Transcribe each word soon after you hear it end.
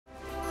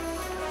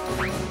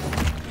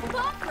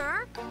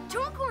Bopper,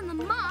 don't go in the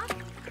muck.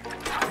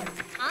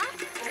 Huh?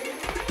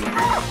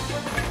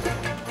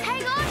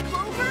 Hang on,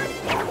 Clover.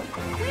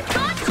 We've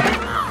got you.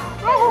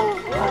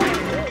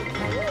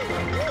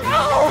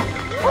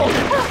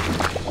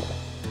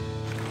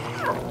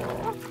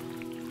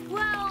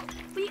 Well,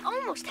 we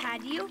almost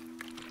had you.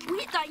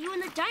 We thought you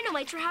and the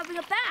Dynamites were having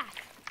a bath.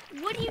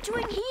 What are you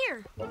doing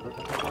here?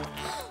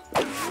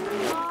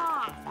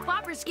 Ah,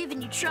 Bopper's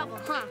giving you trouble,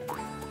 huh?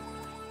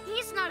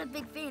 He's not a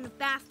big fan of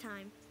bath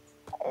time.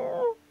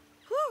 Whew.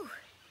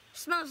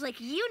 Smells like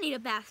you need a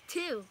bath,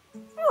 too.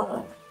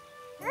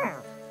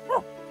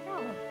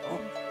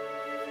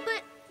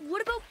 But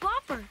what about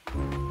Bopper?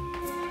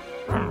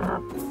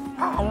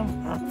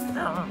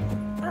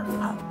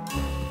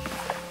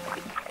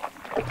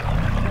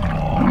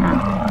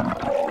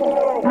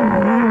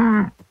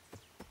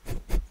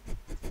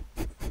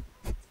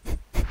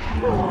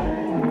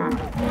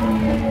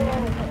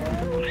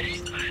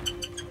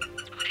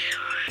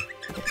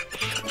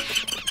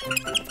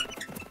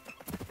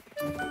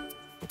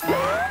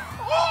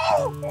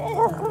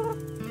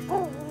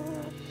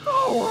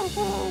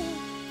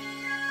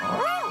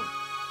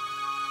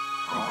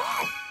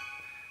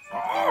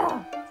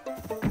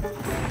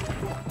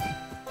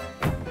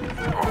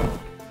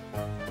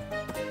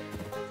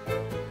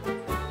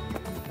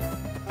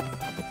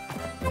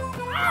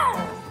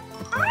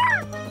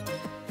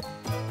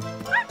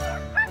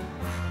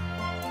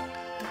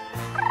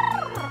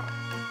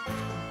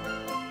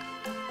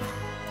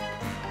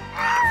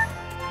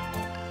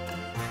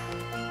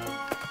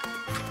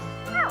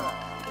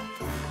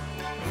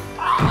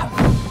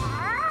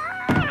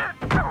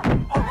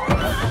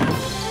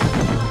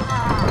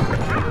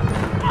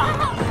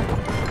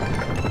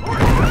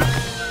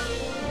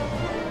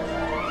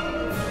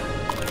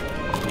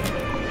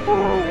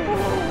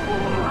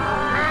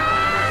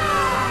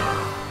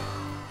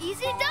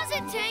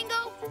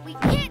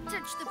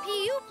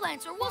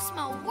 Or we'll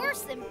smell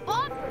worse than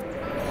Bopper.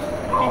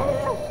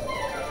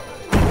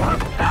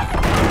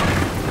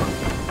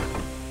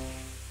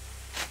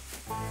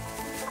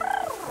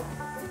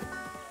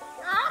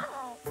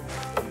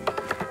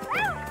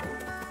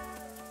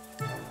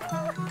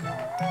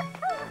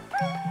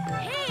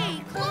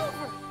 Hey,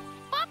 Clover!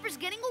 Bopper's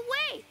getting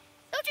away.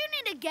 Don't you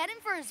need to get him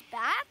for his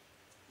bath?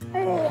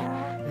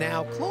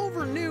 Now,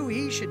 Clover knew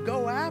he should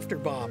go after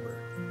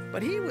Bopper,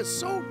 but he was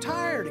so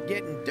tired of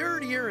getting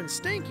dirtier and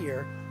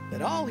stinkier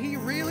that all he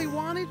really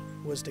wanted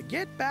was to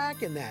get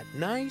back in that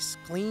nice,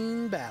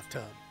 clean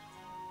bathtub.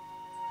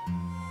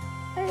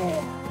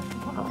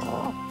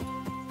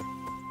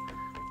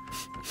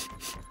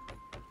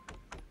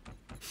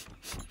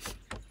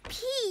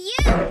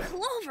 P.U.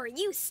 Clover,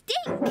 you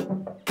stink!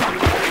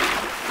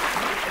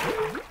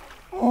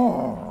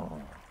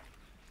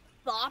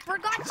 Bopper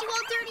got you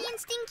all dirty and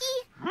stinky?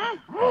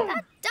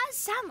 That does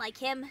sound like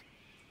him.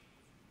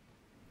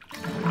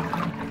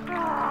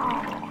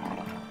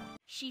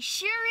 She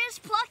sure is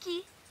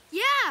plucky.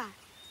 Yeah,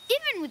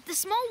 even with the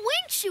small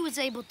wings she was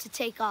able to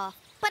take off.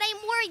 But I'm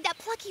worried that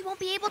Plucky won't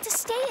be able to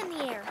stay in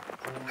the air.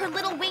 Her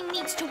little wing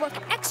needs to work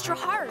extra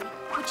hard,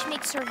 which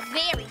makes her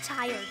very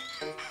tired.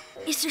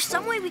 Is there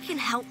some way we can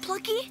help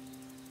Plucky?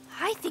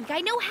 I think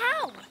I know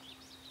how.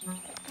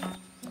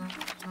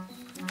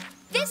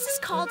 This is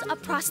called a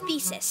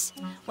prosthesis.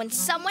 When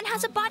someone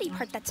has a body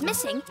part that's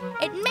missing,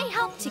 it may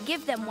help to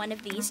give them one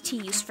of these to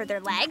use for their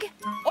leg,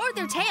 or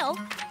their tail,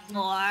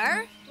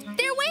 or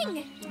their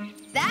wing.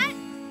 That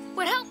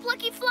would help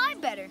Plucky fly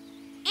better.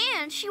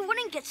 And she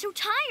wouldn't get so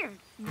tired.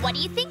 What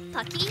do you think,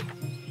 Plucky?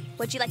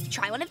 Would you like to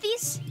try one of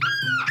these?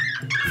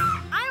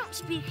 I don't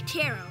speak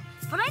tarot,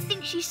 but I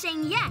think she's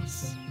saying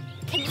yes.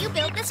 Can you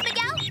build this,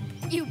 Miguel?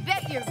 You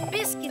bet your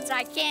biscuits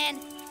I can.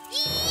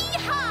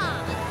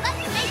 Yee-haw!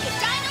 Let's make a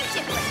dino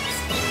difference.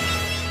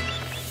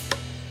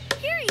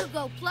 Here you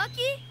go,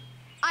 Plucky.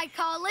 I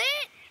call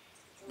it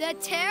the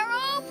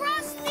tarot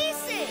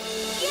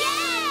prosthesis.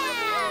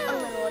 Yeah! A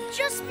little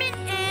adjustment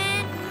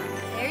and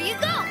there you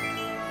go.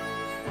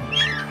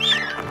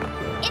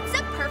 It's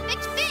a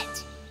perfect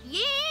fit!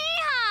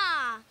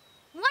 Yeehaw!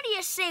 What do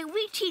you say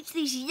we teach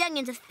these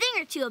youngins a thing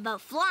or two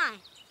about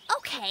flying?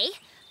 Okay,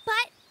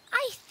 but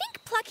I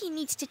think Plucky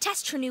needs to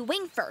test her new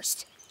wing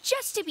first,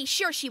 just to be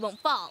sure she won't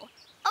fall.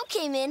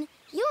 Okay, Min,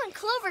 you and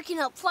Clover can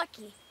help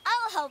Plucky.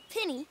 I'll help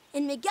Penny,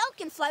 and Miguel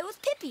can fly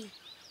with Pippi.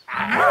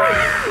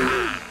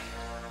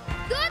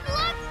 Good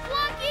luck,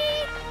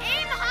 Plucky!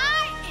 Aim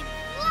high and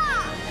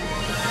fly!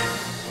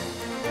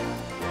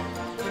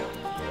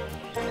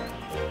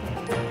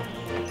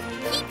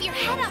 Keep your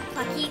head up,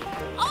 Plucky.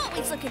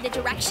 Always look in the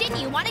direction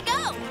you want to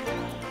go.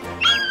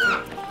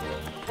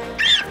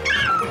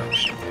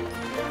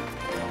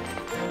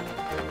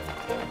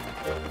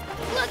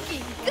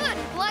 Looking good,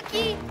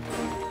 Plucky.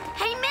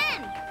 Hey,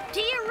 Min, do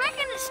you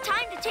reckon it's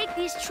time to take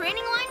these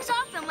training lines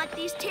off and let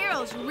these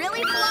taros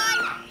really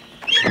fly?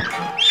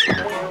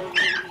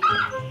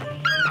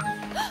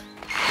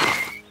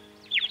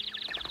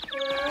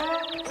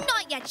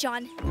 Not yet,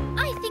 John.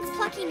 I think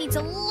Plucky needs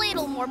a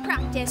little more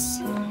practice.